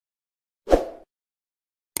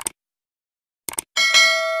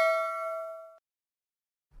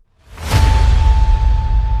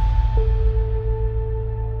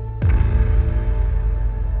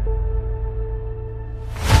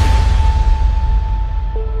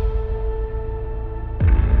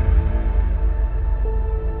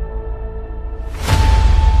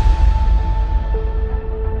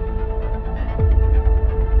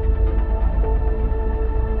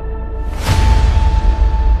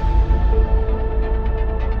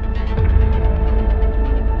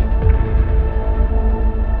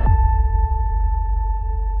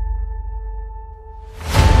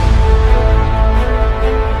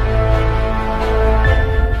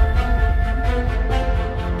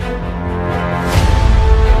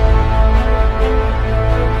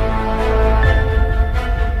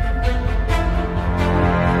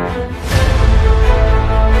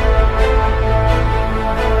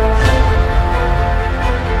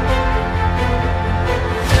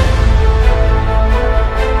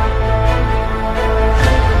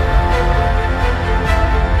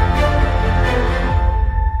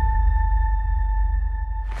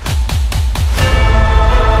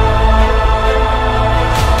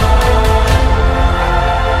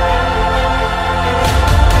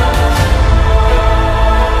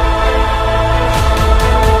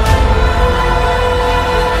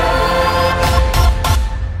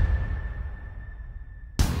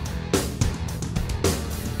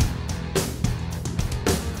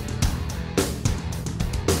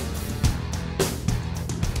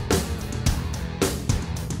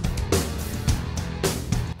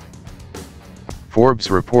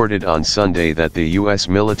Forbes reported on Sunday that the U.S.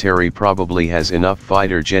 military probably has enough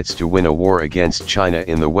fighter jets to win a war against China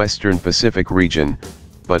in the Western Pacific region,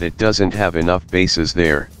 but it doesn't have enough bases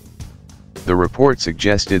there. The report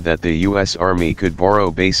suggested that the U.S. Army could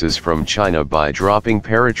borrow bases from China by dropping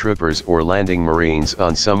paratroopers or landing Marines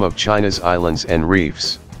on some of China's islands and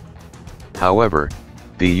reefs. However,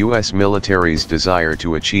 the U.S. military's desire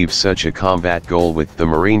to achieve such a combat goal with the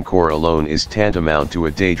Marine Corps alone is tantamount to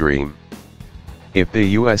a daydream. If the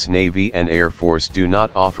U.S. Navy and Air Force do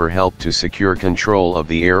not offer help to secure control of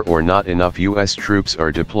the air or not enough U.S. troops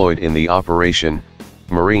are deployed in the operation,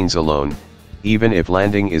 Marines alone, even if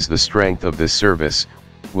landing is the strength of this service,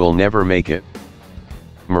 will never make it.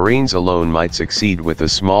 Marines alone might succeed with a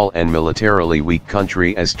small and militarily weak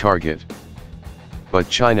country as target. But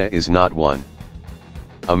China is not one.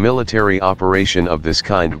 A military operation of this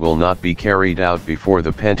kind will not be carried out before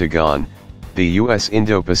the Pentagon, the U.S.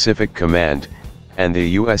 Indo-Pacific Command, and the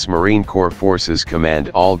U.S. Marine Corps Forces Command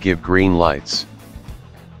all give green lights.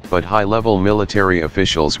 But high-level military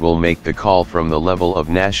officials will make the call from the level of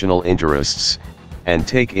national interests, and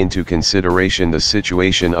take into consideration the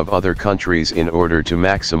situation of other countries in order to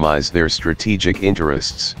maximize their strategic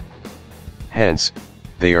interests. Hence,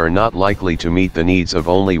 they are not likely to meet the needs of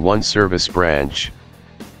only one service branch.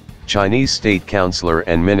 Chinese State Councilor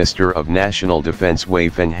and Minister of National Defense Wei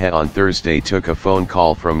Fenghe on Thursday took a phone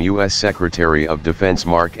call from U.S. Secretary of Defense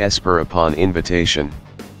Mark Esper upon invitation.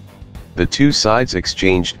 The two sides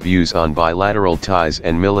exchanged views on bilateral ties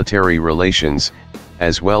and military relations,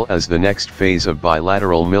 as well as the next phase of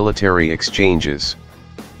bilateral military exchanges.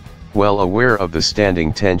 Well aware of the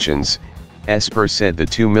standing tensions, Esper said the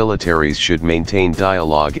two militaries should maintain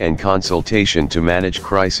dialogue and consultation to manage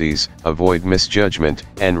crises, avoid misjudgment,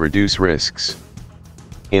 and reduce risks.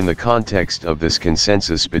 In the context of this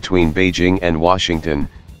consensus between Beijing and Washington,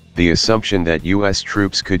 the assumption that U.S.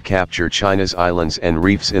 troops could capture China's islands and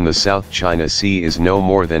reefs in the South China Sea is no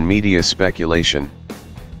more than media speculation.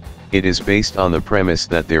 It is based on the premise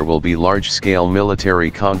that there will be large-scale military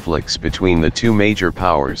conflicts between the two major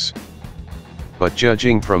powers. But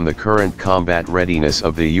judging from the current combat readiness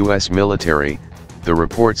of the U.S. military, the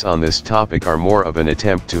reports on this topic are more of an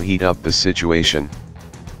attempt to heat up the situation.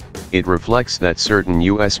 It reflects that certain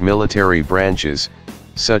U.S. military branches,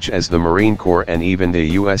 such as the Marine Corps and even the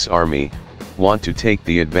U.S. Army, want to take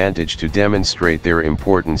the advantage to demonstrate their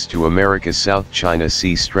importance to America's South China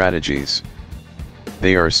Sea strategies.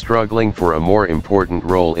 They are struggling for a more important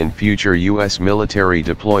role in future U.S. military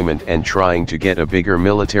deployment and trying to get a bigger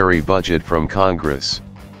military budget from Congress.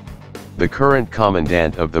 The current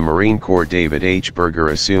Commandant of the Marine Corps David H. Berger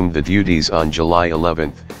assumed the duties on July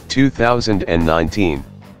 11, 2019.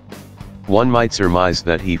 One might surmise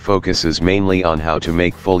that he focuses mainly on how to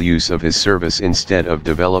make full use of his service instead of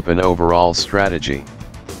develop an overall strategy.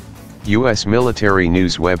 U.S. military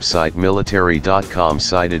news website Military.com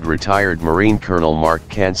cited retired Marine Colonel Mark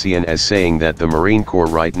Cancian as saying that the Marine Corps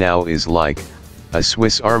right now is like a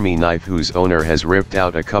Swiss Army knife whose owner has ripped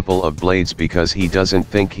out a couple of blades because he doesn't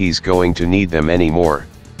think he's going to need them anymore.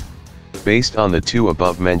 Based on the two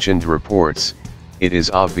above-mentioned reports, it is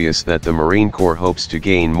obvious that the Marine Corps hopes to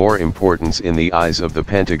gain more importance in the eyes of the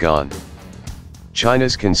Pentagon.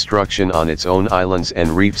 China's construction on its own islands and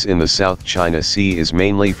reefs in the South China Sea is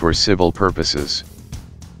mainly for civil purposes.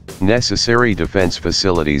 Necessary defense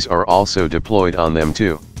facilities are also deployed on them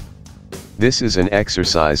too. This is an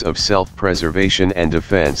exercise of self-preservation and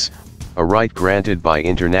defense, a right granted by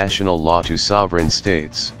international law to sovereign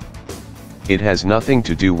states. It has nothing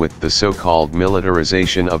to do with the so-called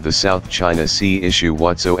militarization of the South China Sea issue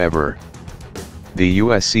whatsoever. The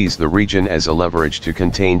US sees the region as a leverage to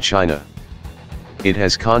contain China. It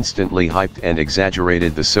has constantly hyped and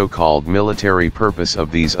exaggerated the so-called military purpose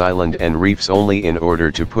of these island and reefs only in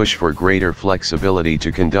order to push for greater flexibility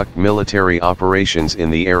to conduct military operations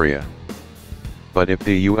in the area. But if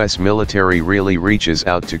the US military really reaches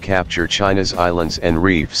out to capture China's islands and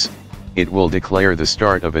reefs, it will declare the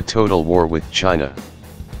start of a total war with China.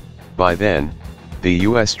 By then, the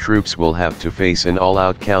US troops will have to face an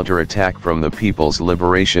all-out counterattack from the People's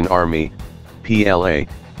Liberation Army, PLA,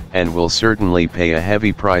 and will certainly pay a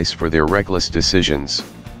heavy price for their reckless decisions.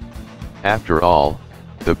 After all,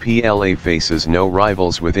 the PLA faces no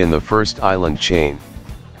rivals within the First Island chain.